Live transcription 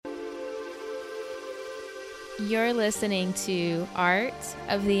You're listening to Art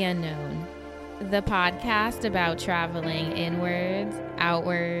of the Unknown, the podcast about traveling inwards,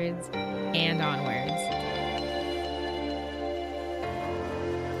 outwards, and onwards.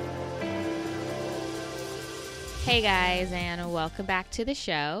 Hey guys, and welcome back to the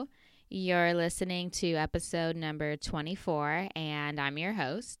show. You're listening to episode number 24, and I'm your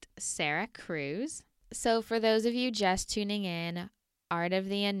host, Sarah Cruz. So for those of you just tuning in, Art of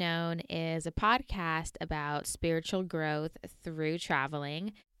the Unknown is a podcast about spiritual growth through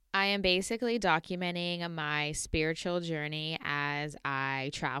traveling. I am basically documenting my spiritual journey as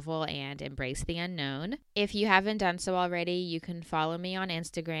I travel and embrace the unknown. If you haven't done so already, you can follow me on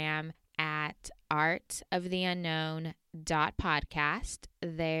Instagram at artoftheunknown.podcast.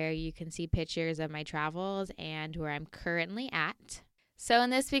 There you can see pictures of my travels and where I'm currently at. So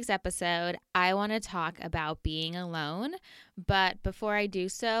in this week's episode, I want to talk about being alone, but before I do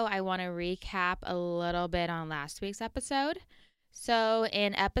so, I want to recap a little bit on last week's episode. So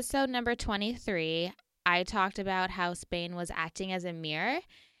in episode number 23, I talked about how Spain was acting as a mirror,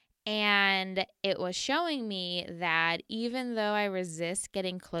 and it was showing me that even though I resist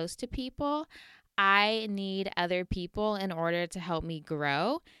getting close to people, I need other people in order to help me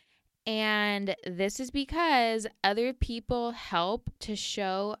grow. And this is because other people help to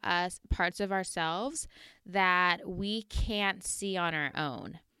show us parts of ourselves that we can't see on our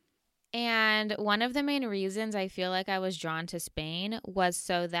own. And one of the main reasons I feel like I was drawn to Spain was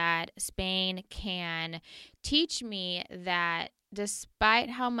so that Spain can teach me that despite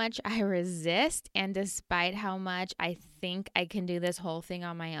how much I resist and despite how much I think I can do this whole thing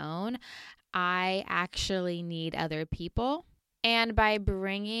on my own, I actually need other people. And by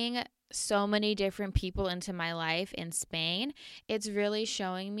bringing so many different people into my life in Spain, it's really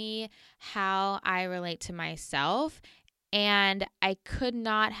showing me how I relate to myself. And I could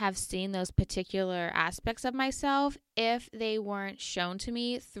not have seen those particular aspects of myself if they weren't shown to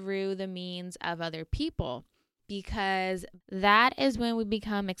me through the means of other people. Because that is when we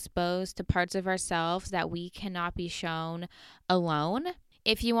become exposed to parts of ourselves that we cannot be shown alone.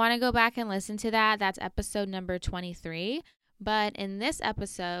 If you want to go back and listen to that, that's episode number 23. But in this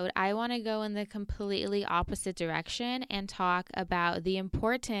episode, I want to go in the completely opposite direction and talk about the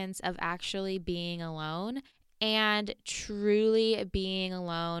importance of actually being alone and truly being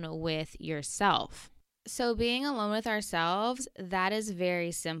alone with yourself. So being alone with ourselves, that is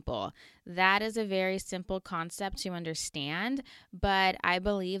very simple. That is a very simple concept to understand, but I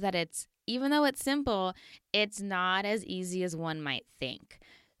believe that even though it's simple, it's not as easy as one might think.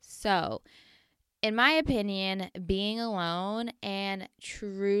 So, in my opinion, being alone and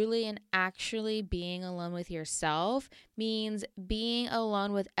truly and actually being alone with yourself means being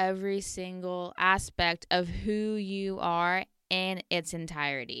alone with every single aspect of who you are in its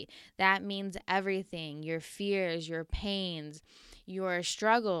entirety. That means everything, your fears, your pains, your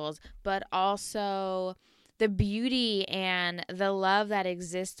struggles, but also the beauty and the love that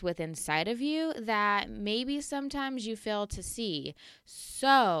exists within inside of you that maybe sometimes you fail to see.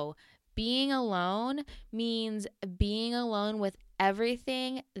 So, being alone means being alone with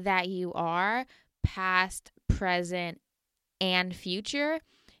everything that you are, past, present, and future.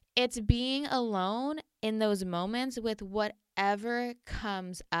 It's being alone in those moments with whatever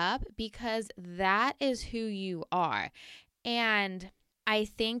comes up because that is who you are. And I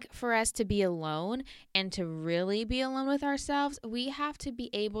think for us to be alone and to really be alone with ourselves, we have to be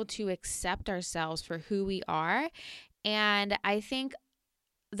able to accept ourselves for who we are. And I think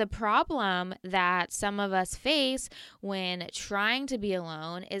the problem that some of us face when trying to be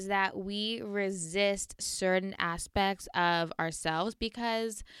alone is that we resist certain aspects of ourselves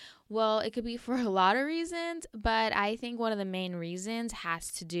because, well, it could be for a lot of reasons, but I think one of the main reasons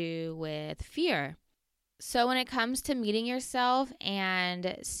has to do with fear. So when it comes to meeting yourself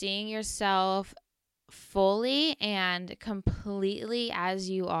and seeing yourself fully and completely as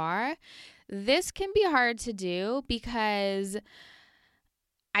you are, this can be hard to do because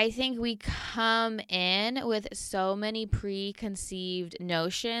I think we come in with so many preconceived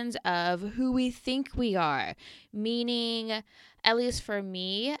notions of who we think we are, meaning, at least for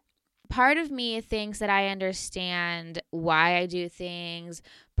me, part of me thinks that I understand why I do things.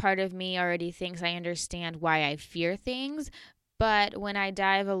 Part of me already thinks I understand why I fear things. But when I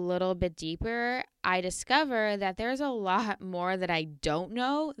dive a little bit deeper, I discover that there's a lot more that I don't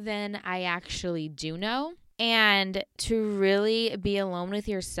know than I actually do know. And to really be alone with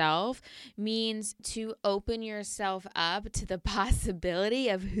yourself means to open yourself up to the possibility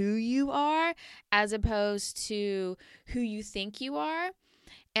of who you are as opposed to who you think you are.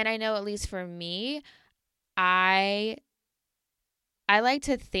 And I know, at least for me, I like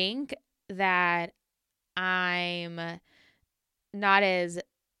to think that I'm not as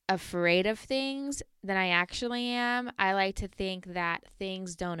afraid of things than I actually am. I like to think that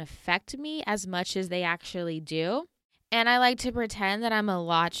things don't affect me as much as they actually do. And I like to pretend that I'm a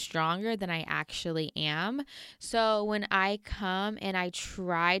lot stronger than I actually am. So when I come and I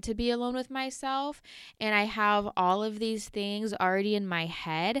try to be alone with myself and I have all of these things already in my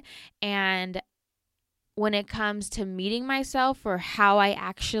head, and when it comes to meeting myself for how I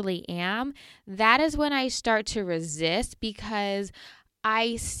actually am, that is when I start to resist, because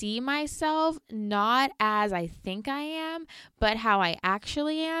I see myself not as I think I am, but how I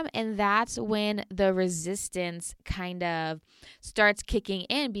actually am. And that's when the resistance kind of starts kicking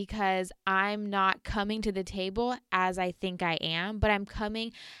in, because I'm not coming to the table as I think I am, but I'm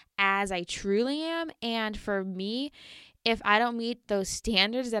coming as I truly am. And for me, if I don't meet those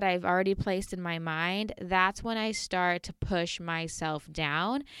standards that I've already placed in my mind, that's when I start to push myself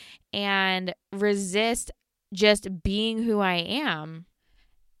down and resist just being who I am.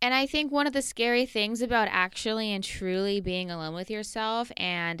 And I think one of the scary things about actually and truly being alone with yourself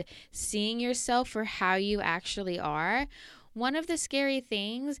and seeing yourself for how you actually are, one of the scary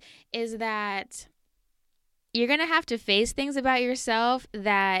things is that you're going to have to face things about yourself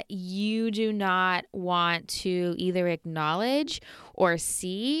that you do not want to either acknowledge or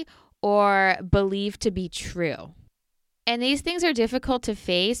see or believe to be true. And these things are difficult to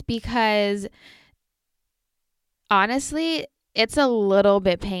face because, honestly, it's a little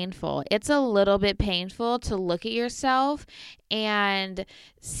bit painful. It's a little bit painful to look at yourself and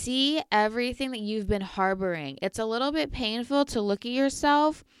see everything that you've been harboring. It's a little bit painful to look at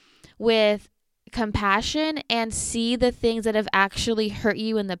yourself with compassion and see the things that have actually hurt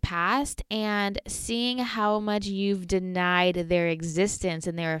you in the past, and seeing how much you've denied their existence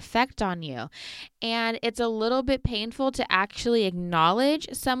and their effect on you. And it's a little bit painful to actually acknowledge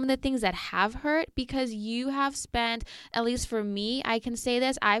some of the things that have hurt, because you have spent, at least for me, I can say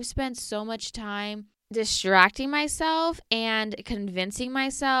this, I've spent so much time distracting myself and convincing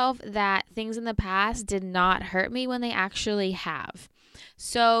myself that things in the past did not hurt me when they actually have.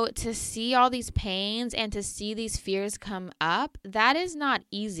 So to see all these pains and to see these fears come up, that is not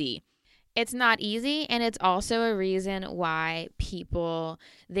easy. It's not easy, and it's also a reason why people,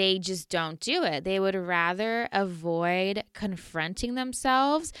 they just don't do it. They would rather avoid confronting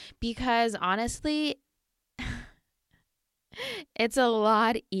themselves, because honestly, it's a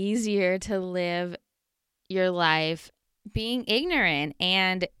lot easier to live your life being ignorant,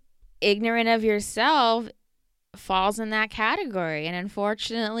 and ignorant of yourself falls in that category. And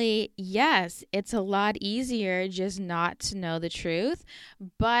unfortunately, yes, it's a lot easier just not to know the truth,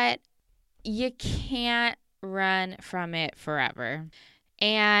 but you can't run from it forever.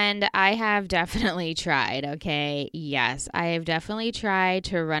 And I have definitely tried, okay? Yes, I have definitely tried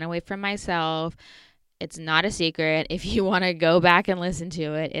to run away from myself. It's not a secret. If you want to go back and listen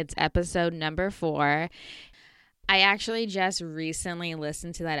to it, it's episode number 4. I actually just recently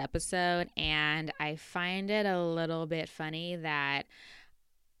listened to that episode, and I find it a little bit funny that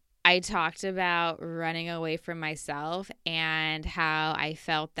I talked about running away from myself and how I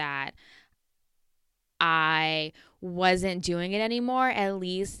felt that I wasn't doing it anymore, at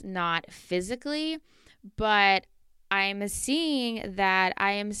least not physically, but I'm seeing that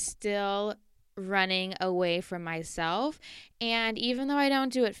I am still running away from myself. And even though I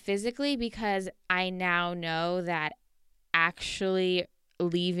don't do it physically, because I now know that actually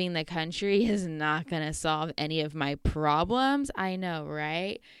leaving the country is not going to solve any of my problems. I know,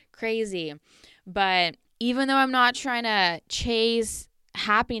 right? Crazy. But even though I'm not trying to chase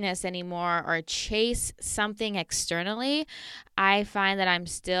happiness anymore or chase something externally, I find that I'm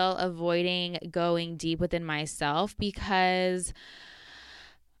still avoiding going deep within myself, because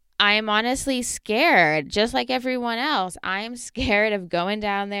I'm honestly scared, just like everyone else. I'm scared of going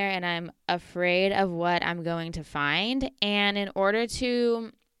down there, and I'm afraid of what I'm going to find. And in order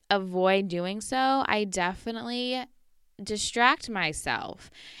to avoid doing so, I definitely distract myself.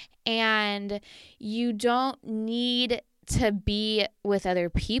 And you don't need to be with other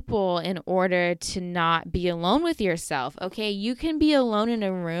people in order to not be alone with yourself. Okay, you can be alone in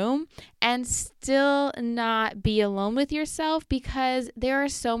a room and still not be alone with yourself, because there are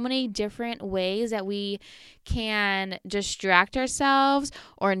so many different ways that we can distract ourselves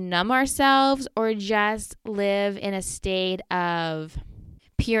or numb ourselves or just live in a state of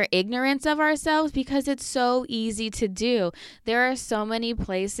pure ignorance of ourselves, because it's so easy to do. There are so many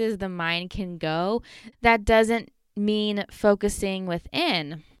places the mind can go that doesn't mean focusing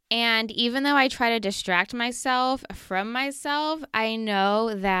within. And even though I try to distract myself from myself, I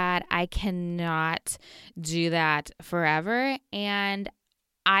know that I cannot do that forever. And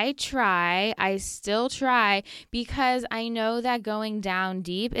I still try, because I know that going down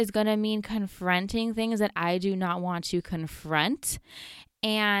deep is going to mean confronting things that I do not want to confront.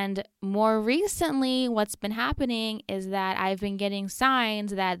 And more recently, what's been happening is that I've been getting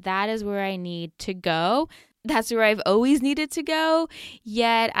signs that that is where I need to go. That's where I've always needed to go,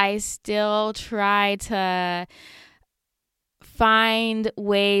 yet I still try to find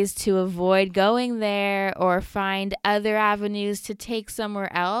ways to avoid going there or find other avenues to take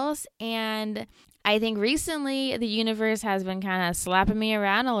somewhere else. And I think recently the universe has been kind of slapping me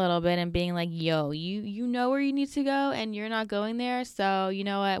around a little bit and being like, yo, you know where you need to go and you're not going there. So you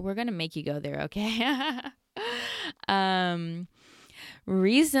know what? We're going to make you go there. Okay.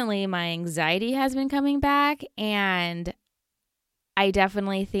 Recently my anxiety has been coming back, and I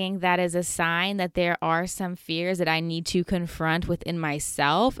definitely think that is a sign that there are some fears that I need to confront within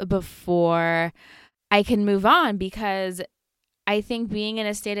myself before I can move on, because I think being in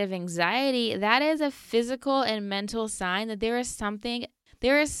a state of anxiety, that is a physical and mental sign that there is something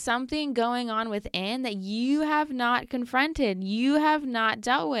going on within that you have not confronted, you have not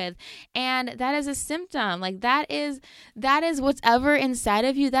dealt with. And that is a symptom. Like that is what's ever inside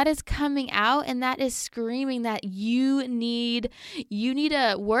of you that is coming out, and that is screaming that you need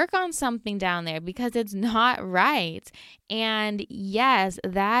to work on something down there because it's not right. And yes,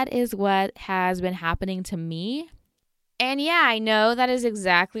 that is what has been happening to me. And yeah, I know that is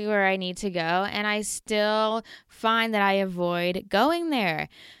exactly where I need to go, and I still find that I avoid going there.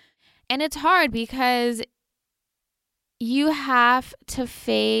 And it's hard because you have to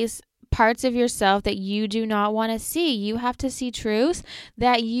face parts of yourself that you do not want to see. You have to see truths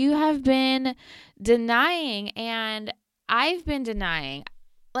that you have been denying, and I've been denying.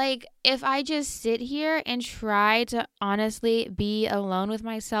 Like, if I just sit here and try to honestly be alone with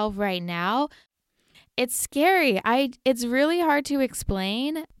myself right now, it's scary. It's really hard to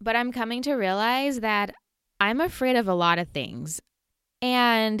explain, but I'm coming to realize that I'm afraid of a lot of things,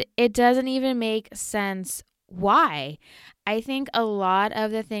 and it doesn't even make sense why. I think a lot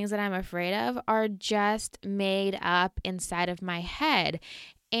of the things that I'm afraid of are just made up inside of my head.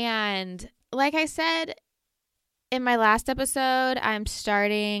 And like I said in my last episode, I'm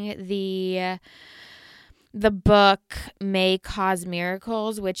starting the book May Cause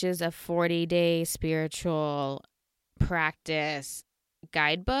Miracles, which is a 40-day spiritual practice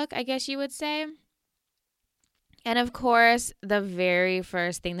guidebook, I guess you would say. And of course, the very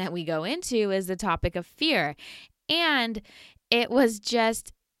first thing that we go into is the topic of fear. And it was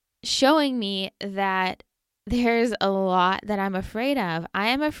just showing me that there's a lot that I'm afraid of. I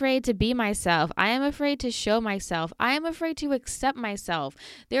am afraid to be myself. I am afraid to show myself. I am afraid to accept myself.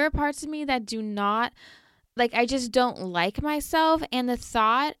 There are parts of me that do not, I just don't like myself, and the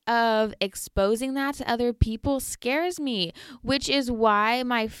thought of exposing that to other people scares me, which is why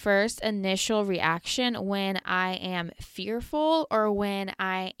my first initial reaction when I am fearful or when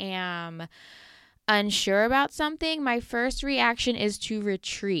I am unsure about something, my first reaction is to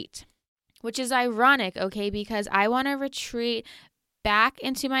retreat, which is ironic, okay, because I want to retreat back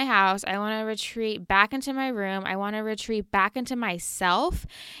into my house. I want to retreat back into my room. I want to retreat back into myself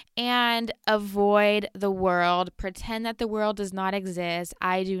and avoid the world, pretend that the world does not exist.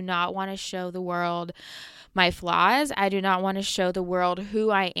 I do not want to show the world my flaws. I do not want to show the world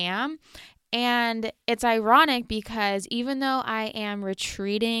who I am. And it's ironic because even though I am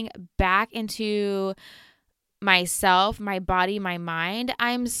retreating back into myself, my body, my mind,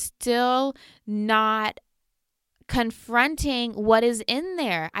 I'm still not confronting what is in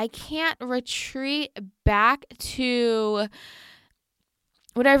there. I can't retreat back to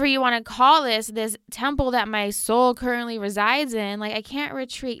whatever you want to call this temple that my soul currently resides in. I can't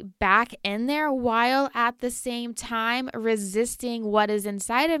retreat back in there while at the same time resisting what is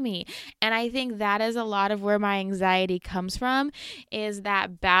inside of me. And I think that is a lot of where my anxiety comes from, is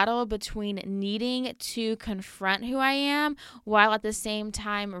that battle between needing to confront who I am while at the same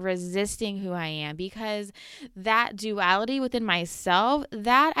time resisting who I am. Because that duality within myself,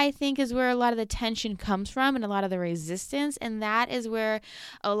 that I think is where a lot of the tension comes from and a lot of the resistance. And that is where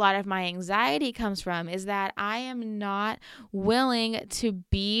a lot of my anxiety comes from, is that I am not willing to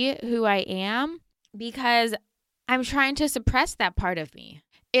be who I am because I'm trying to suppress that part of me.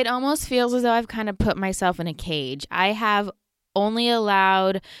 It almost feels as though I've kind of put myself in a cage. I have only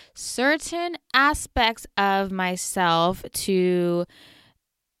allowed certain aspects of myself to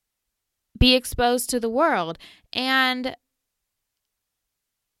be exposed to the world. And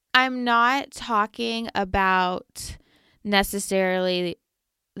I'm not talking about necessarily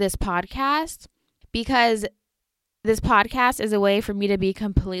this podcast, because this podcast is a way for me to be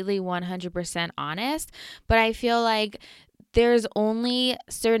completely 100% honest. But I feel like there's only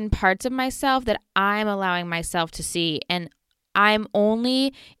certain parts of myself that I'm allowing myself to see. And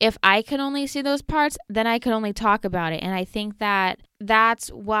if I can only see those parts, then I can only talk about it. And I think that that's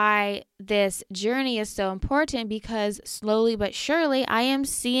why this journey is so important, because slowly but surely I am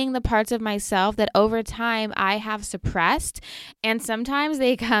seeing the parts of myself that over time I have suppressed. And sometimes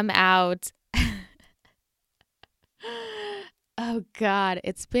they come out. Oh God,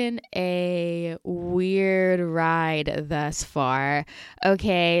 it's been a weird ride thus far.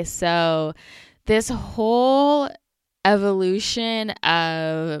 Okay, so this whole evolution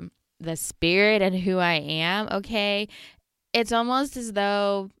of the spirit and who I am, okay, it's almost as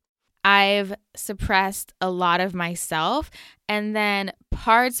though I've suppressed a lot of myself, and then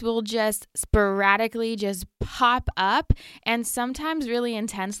parts will just sporadically just pop up, and sometimes really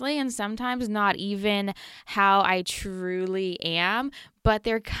intensely, and sometimes not even how I truly am, but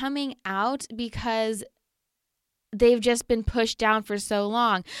they're coming out because they've just been pushed down for so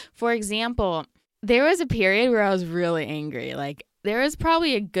long. For example, there was a period where I was really angry. Like, there was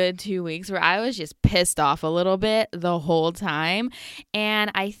probably a good 2 weeks where I was just pissed off a little bit the whole time.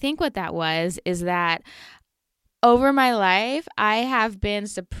 And I think what that was is that over my life, I have been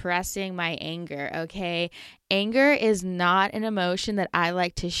suppressing my anger, okay? Anger is not an emotion that I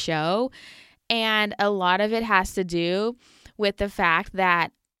like to show. And a lot of it has to do with the fact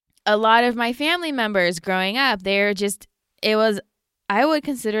that a lot of my family members growing up, I would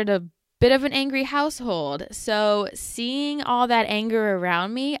consider it a bit of an angry household. So seeing all that anger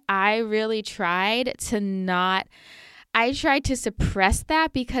around me, I tried to suppress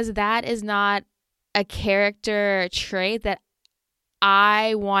that, because that is not a character trait that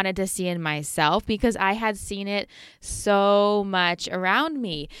I wanted to see in myself, because I had seen it so much around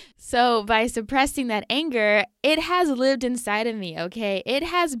me. So by suppressing that anger, it has lived inside of me, okay? It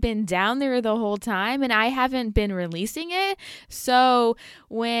has been down there the whole time, and I haven't been releasing it. So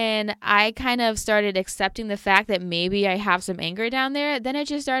when I kind of started accepting the fact that maybe I have some anger down there, then it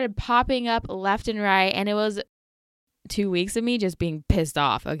just started popping up left and right, and it was 2 weeks of me just being pissed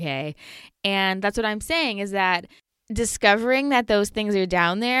off, okay? And that's what I'm saying, is that discovering that those things are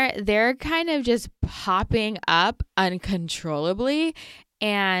down there, they're kind of just popping up uncontrollably.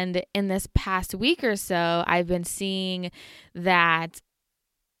 And in this past week or so, I've been seeing that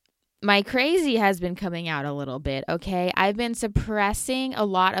my crazy has been coming out a little bit, okay? I've been suppressing a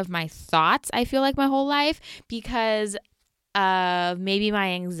lot of my thoughts, I feel like, my whole life, because of maybe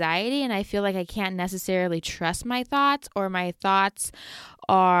my anxiety, and I feel like I can't necessarily trust my thoughts, or my thoughts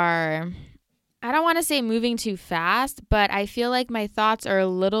are, I don't want to say moving too fast, but I feel like my thoughts are a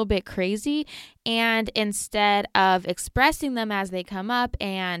little bit crazy, and instead of expressing them as they come up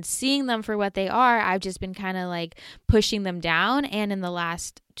and seeing them for what they are, I've just been kind of like pushing them down. And in the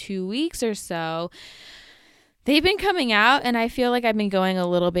last 2 weeks or so, they've been coming out, and I feel like I've been going a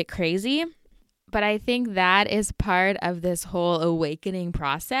little bit crazy. But I think that is part of this whole awakening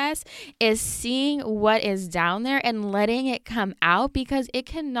process, is seeing what is down there and letting it come out, because it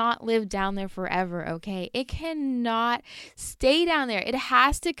cannot live down there forever, okay? It cannot stay down there. It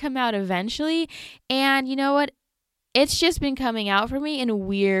has to come out eventually. And you know what? It's just been coming out for me in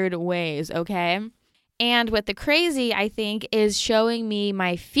weird ways, okay? And with the crazy, I think, is showing me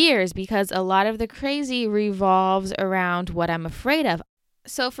my fears, because a lot of the crazy revolves around what I'm afraid of.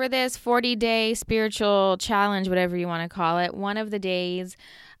 So for this 40-day spiritual challenge, whatever you want to call it, one of the days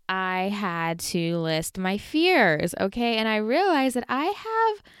I had to list my fears, okay? And I realized that I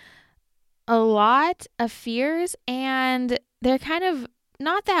have a lot of fears, and they're kind of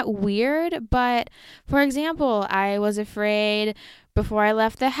not that weird, but for example, I was afraid before I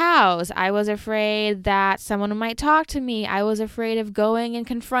left the house. I was afraid that someone might talk to me. I was afraid of going and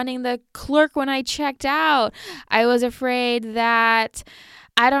confronting the clerk when I checked out. I was afraid that,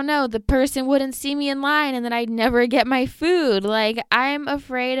 I don't know, the person wouldn't see me in line and then I'd never get my food. Like, I'm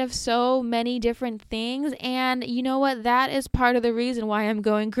afraid of so many different things. And you know what? That is part of the reason why I'm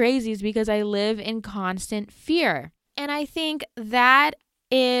going crazy, is because I live in constant fear. And I think that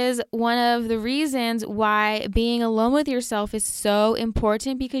is one of the reasons why being alone with yourself is so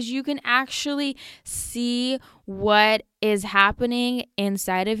important, because you can actually see what is happening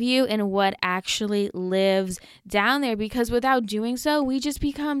inside of you and what actually lives down there. Because without doing so, we just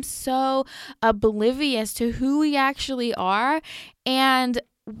become so oblivious to who we actually are and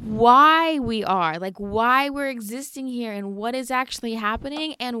why we are, like why we're existing here and what is actually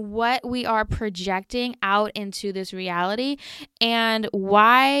happening and what we are projecting out into this reality, and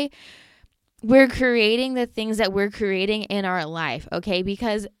why we're creating the things that we're creating in our life, okay?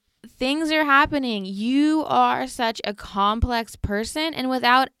 Because things are happening. You are such a complex person, and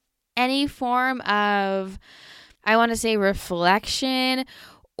without any form of I want to say reflection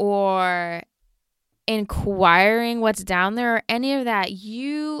or inquiring what's down there or any of that,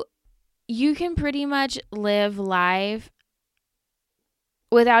 you can pretty much live life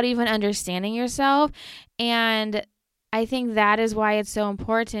without even understanding yourself. And I think that is why it's so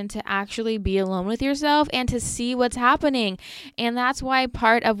important to actually be alone with yourself and to see what's happening. And that's why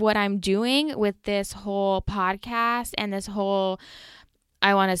part of what I'm doing with this whole podcast and this whole,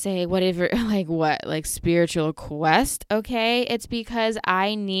 I want to say whatever, like spiritual quest, okay? It's because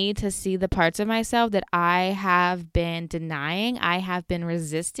I need to see the parts of myself that I have been denying, I have been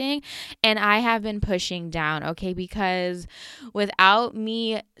resisting, and I have been pushing down, okay? Because without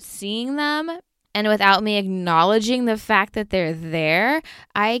me seeing them and without me acknowledging the fact that they're there,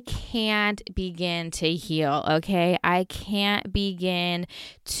 I can't begin to heal, okay? I can't begin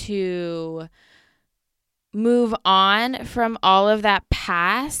to move on from all of that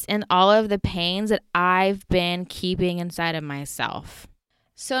past and all of the pains that I've been keeping inside of myself.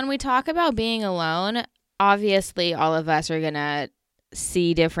 So when we talk about being alone, obviously all of us are going to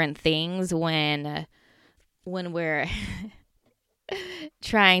see different things when we're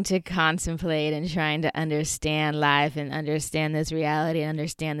trying to contemplate and trying to understand life and understand this reality and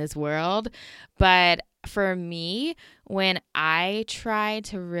understand this world. But for me, when I try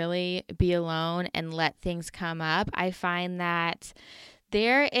to really be alone and let things come up, I find that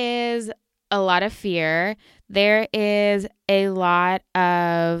there is a lot of fear. There is a lot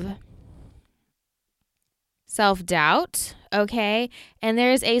of self-doubt, okay? And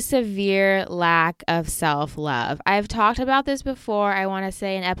there's a severe lack of self-love. I've talked about this before. I want to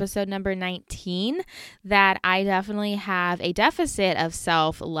say in episode number 19 that I definitely have a deficit of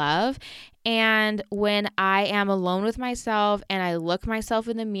self-love. And when I am alone with myself and I look myself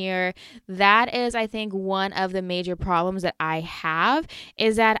in the mirror, that is, I think, one of the major problems that I have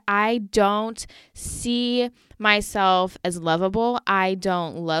is that I don't see myself as lovable. I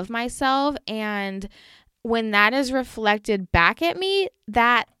don't love myself. And when that is reflected back at me,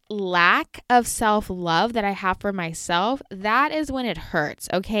 that lack of self-love that I have for myself, that is when it hurts,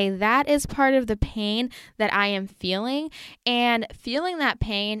 okay? That is part of the pain that I am feeling, and feeling that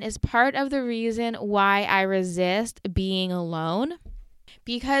pain is part of the reason why I resist being alone,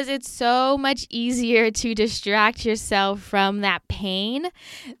 because it's so much easier to distract yourself from that pain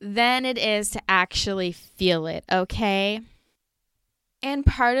than it is to actually feel it, okay? And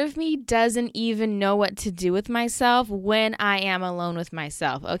part of me doesn't even know what to do with myself when I am alone with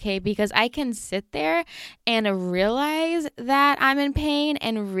myself, okay? Because I can sit there and realize that I'm in pain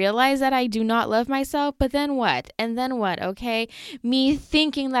and realize that I do not love myself, but then what? And then what, okay? Me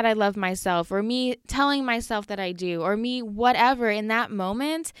thinking that I love myself, or me telling myself that I do, or me whatever in that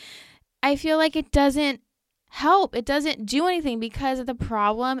moment, I feel like it doesn't help. It doesn't do anything because the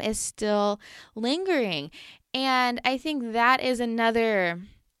problem is still lingering. And I think that is another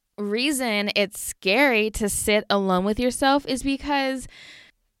reason it's scary to sit alone with yourself, is because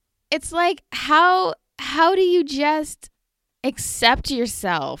it's like, how do you just accept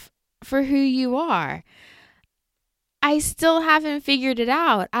yourself for who you are? I still haven't figured it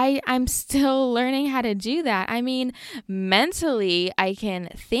out. I'm still learning how to do that. I mean, mentally, I can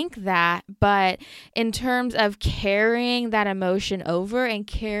think that, but in terms of carrying that emotion over and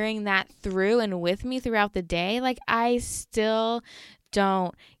carrying that through and with me throughout the day, like, I still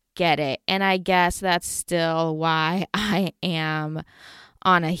don't get it. And I guess that's still why I am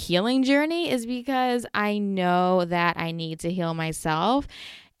on a healing journey, is because I know that I need to heal myself.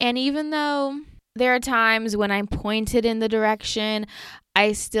 And even though there are times when I'm pointed in the direction,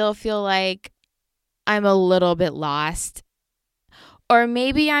 I still feel like I'm a little bit lost. Or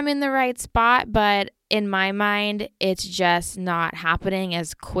maybe I'm in the right spot, but in my mind, it's just not happening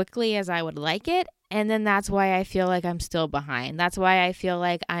as quickly as I would like it. And then that's why I feel like I'm still behind. That's why I feel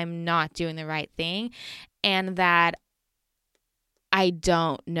like I'm not doing the right thing and that I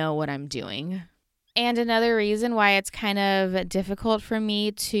don't know what I'm doing. And another reason why it's kind of difficult for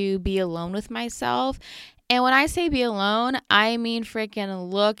me to be alone with myself, and when I say be alone, I mean freaking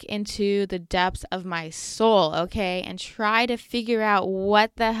look into the depths of my soul, okay? And try to figure out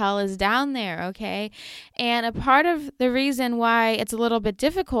what the hell is down there, okay? And a part of the reason why it's a little bit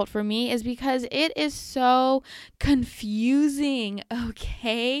difficult for me is because it is so confusing,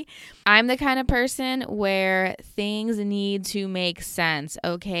 okay? I'm the kind of person where things need to make sense,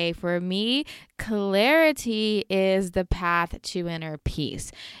 okay? For me, clarity is the path to inner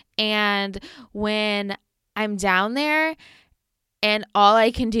peace. And when I'm down there and all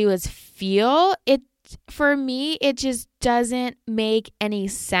I can do is feel it, for me, it just doesn't make any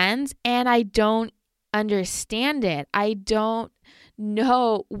sense, and I don't understand it. I don't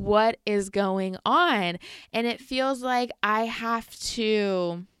know what is going on. And it feels like I have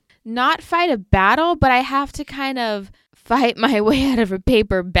to not fight a battle, but I have to kind of fight my way out of a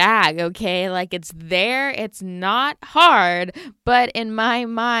paper bag, okay? Like it's there, it's not hard, but in my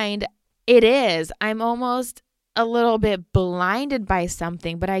mind, it is. I'm almost a little bit blinded by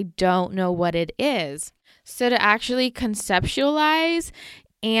something, but I don't know what it is. So to actually conceptualize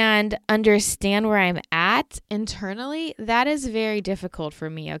and understand where I'm at internally, that is very difficult for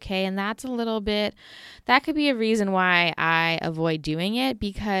me, okay? And that could be a reason why I avoid doing it,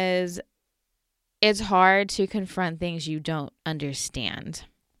 because it's hard to confront things you don't understand.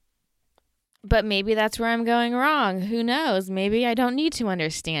 But maybe that's where I'm going wrong. Who knows? Maybe I don't need to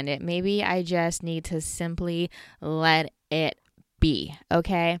understand it. Maybe I just need to simply let it be,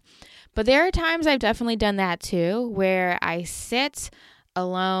 okay? But there are times I've definitely done that too, where I sit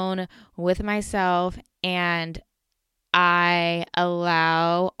alone with myself and I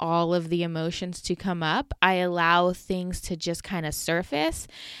allow all of the emotions to come up. I allow things to just kind of surface.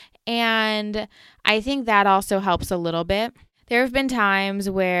 And I think that also helps a little bit. There have been times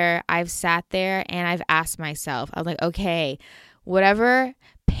where I've sat there and I've asked myself, I was like, okay, whatever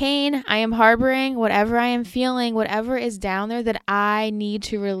pain I am harboring, whatever I am feeling, whatever is down there that I need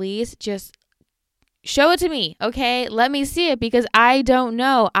to release, just show it to me, okay? Let me see it, because I don't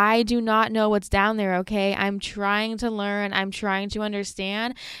know. I do not know what's down there, okay? I'm trying to learn. I'm trying to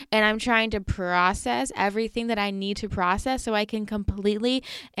understand, and I'm trying to process everything that I need to process so I can completely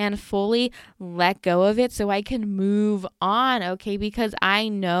and fully let go of it, so I can move on, okay? Because I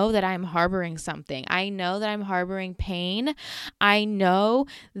know that I'm harboring something. I know that I'm harboring pain. I know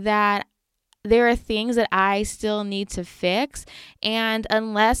that there are things that I still need to fix, and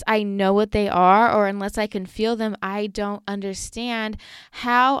unless I know what they are or unless I can feel them, I don't understand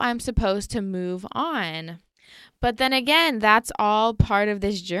how I'm supposed to move on. But then again, that's all part of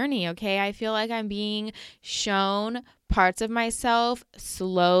this journey, okay? I feel like I'm being shown parts of myself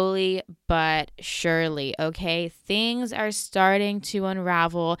slowly but surely, okay? Things are starting to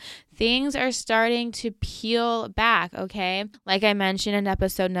unravel. Things are starting to peel back, okay? Like I mentioned in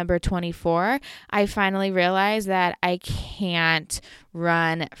episode number 24, I finally realized that I can't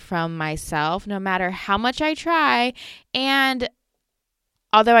run from myself no matter how much I try. And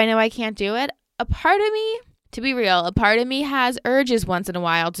although I know I can't do it, a part of me, to be real, a part of me has urges once in a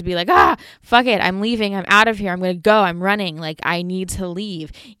while to be like, fuck it, I'm leaving, I'm out of here, I'm going to go, I'm running, like I need to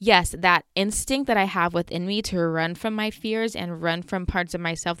leave. Yes, that instinct that I have within me to run from my fears and run from parts of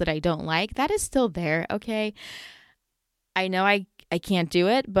myself that I don't like, that is still there, okay? I know I can't do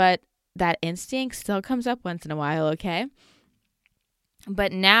it, but that instinct still comes up once in a while, okay?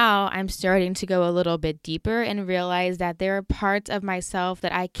 But now I'm starting to go a little bit deeper and realize that there are parts of myself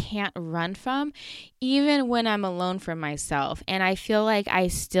that I can't run from, even when I'm alone from myself. And I feel like I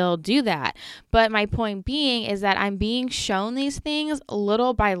still do that. But my point being is that I'm being shown these things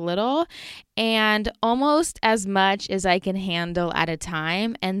little by little and almost as much as I can handle at a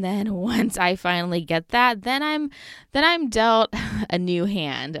time. And then once I finally get that, then I'm dealt a new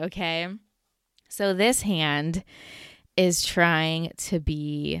hand, okay? So this hand is trying to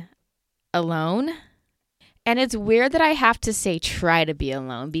be alone. And it's weird that I have to say try to be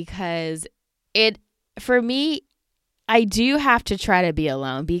alone, because for me, I do have to try to be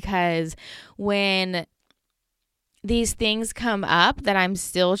alone, because when these things come up that I'm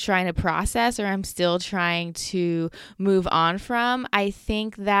still trying to process or I'm still trying to move on from, I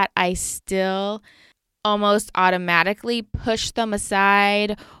think that I still almost automatically push them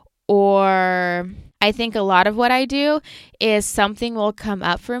aside, or I think a lot of what I do is something will come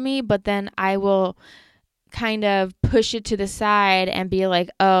up for me, but then I will kind of push it to the side and be like,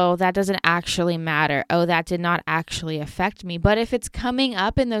 oh, that doesn't actually matter. Oh, that did not actually affect me. But if it's coming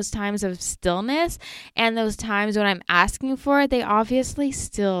up in those times of stillness and those times when I'm asking for it, they obviously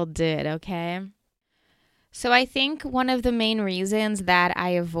still did, okay? So I think one of the main reasons that I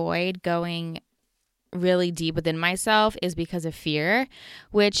avoid going really deep within myself is because of fear,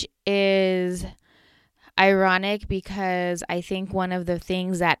 which is ironic because I think one of the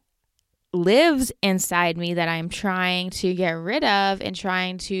things that lives inside me that I'm trying to get rid of and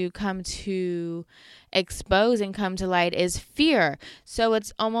trying to come to expose and come to light is fear. So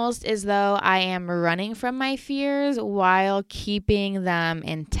it's almost as though I am running from my fears while keeping them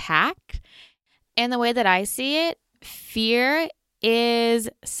intact. And the way that I see it, fear is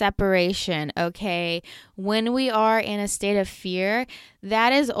separation, okay? When we are in a state of fear,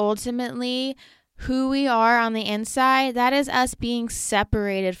 that is ultimately who we are on the inside. That is us being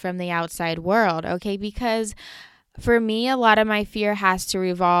separated from the outside world, okay? Because for me, a lot of my fear has to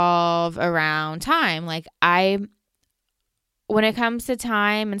revolve around time. Like when it comes to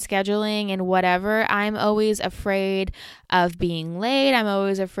time and scheduling and whatever, I'm always afraid of being late. I'm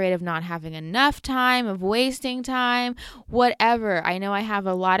always afraid of not having enough time, of wasting time, whatever. I know I have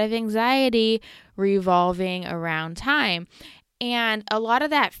a lot of anxiety revolving around time. And a lot of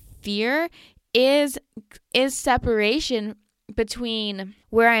that fear is separation between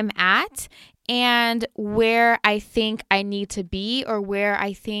where I'm at and where I think I need to be, or where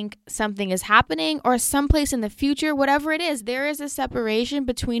I think something is happening, or someplace in the future, whatever it is. There is a separation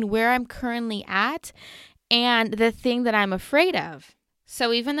between where I'm currently at and the thing that I'm afraid of.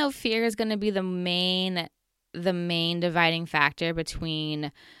 So even though fear is going to be the main dividing factor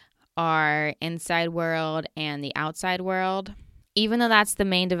between our inside world and the outside world, even though that's the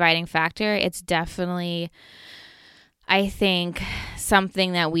main dividing factor, it's definitely, I think,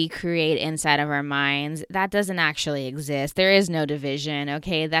 something that we create inside of our minds. That doesn't actually exist. There is no division,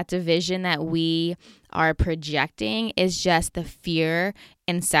 okay? That division that we are projecting is just the fear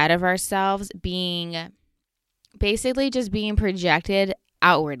inside of ourselves being projected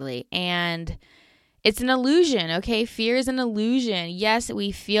outwardly. And it's an illusion, okay? Fear is an illusion. Yes,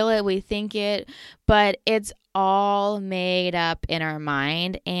 we feel it, we think it, but it's all made up in our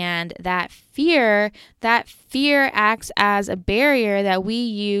mind. And that fear acts as a barrier that we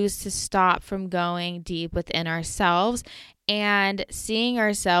use to stop from going deep within ourselves and seeing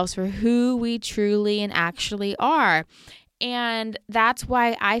ourselves for who we truly and actually are. And that's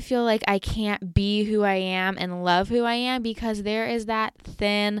why I feel like I can't be who I am and love who I am, because there is that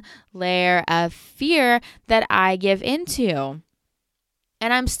thin layer of fear that I give into.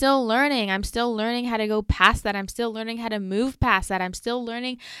 And I'm still learning. I'm still learning how to go past that. I'm still learning how to move past that. I'm still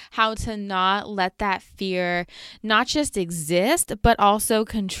learning how to not let that fear not just exist, but also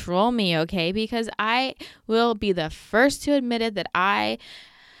control me, okay? Because I will be the first to admit it that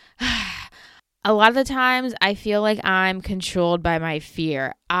a lot of the times I feel like I'm controlled by my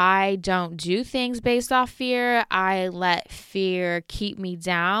fear. I don't do things based off fear. I let fear keep me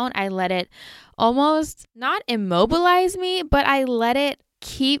down. I let it almost not immobilize me, but I let it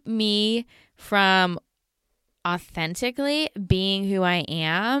keep me from authentically being who I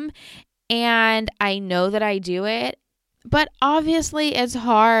am. And I know that I do it. But obviously it's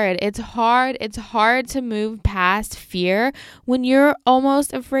hard. It's hard to move past fear when you're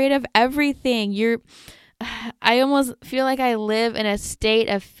almost afraid of everything. I almost feel like I live in a state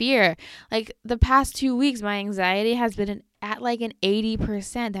of fear. Like the past 2 weeks, my anxiety has been at like an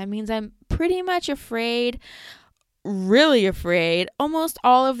 80%. That means I'm pretty much afraid, really afraid, almost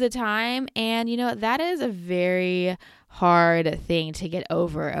all of the time. And that is a very hard thing to get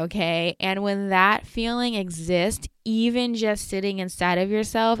over, okay? And when that feeling exists, even just sitting inside of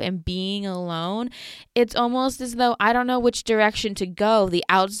yourself and being alone, it's almost as though I don't know which direction to go. The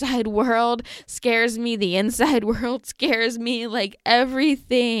outside world scares me, the inside world scares me, like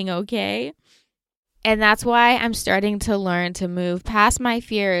everything, okay? And that's why I'm starting to learn to move past my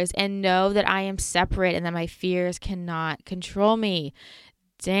fears and know that I am separate and that my fears cannot control me.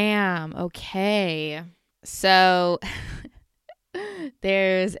 Damn, okay. So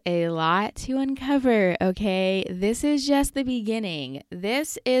there's a lot to uncover, okay? This is just the beginning.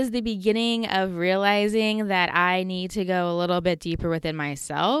 This is the beginning of realizing that I need to go a little bit deeper within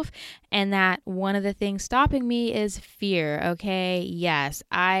myself, and that one of the things stopping me is fear, okay? Yes,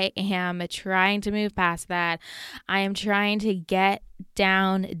 I am trying to move past that. I am trying to get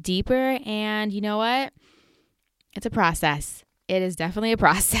down deeper, and you know what? It's a process. It is definitely a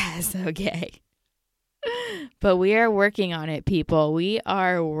process, okay? But we are working on it, people. We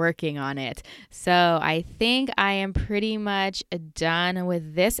are working on it. So I think I am pretty much done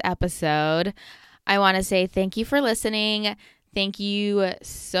with this episode. I want to say thank you for listening. Thank you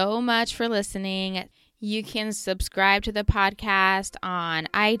so much for listening. You can subscribe to the podcast on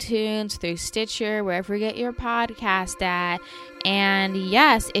iTunes, through Stitcher, wherever you get your podcast at. And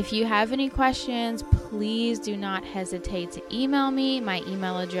yes, if you have any questions, please do not hesitate to email me. My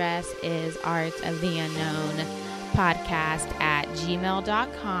email address is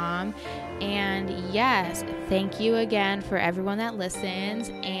artsoftheunknownpodcast@gmail.com. And yes, thank you again for everyone that listens.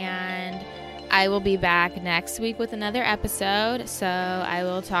 And I will be back next week with another episode. So I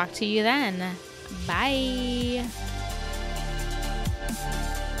will talk to you then. Bye.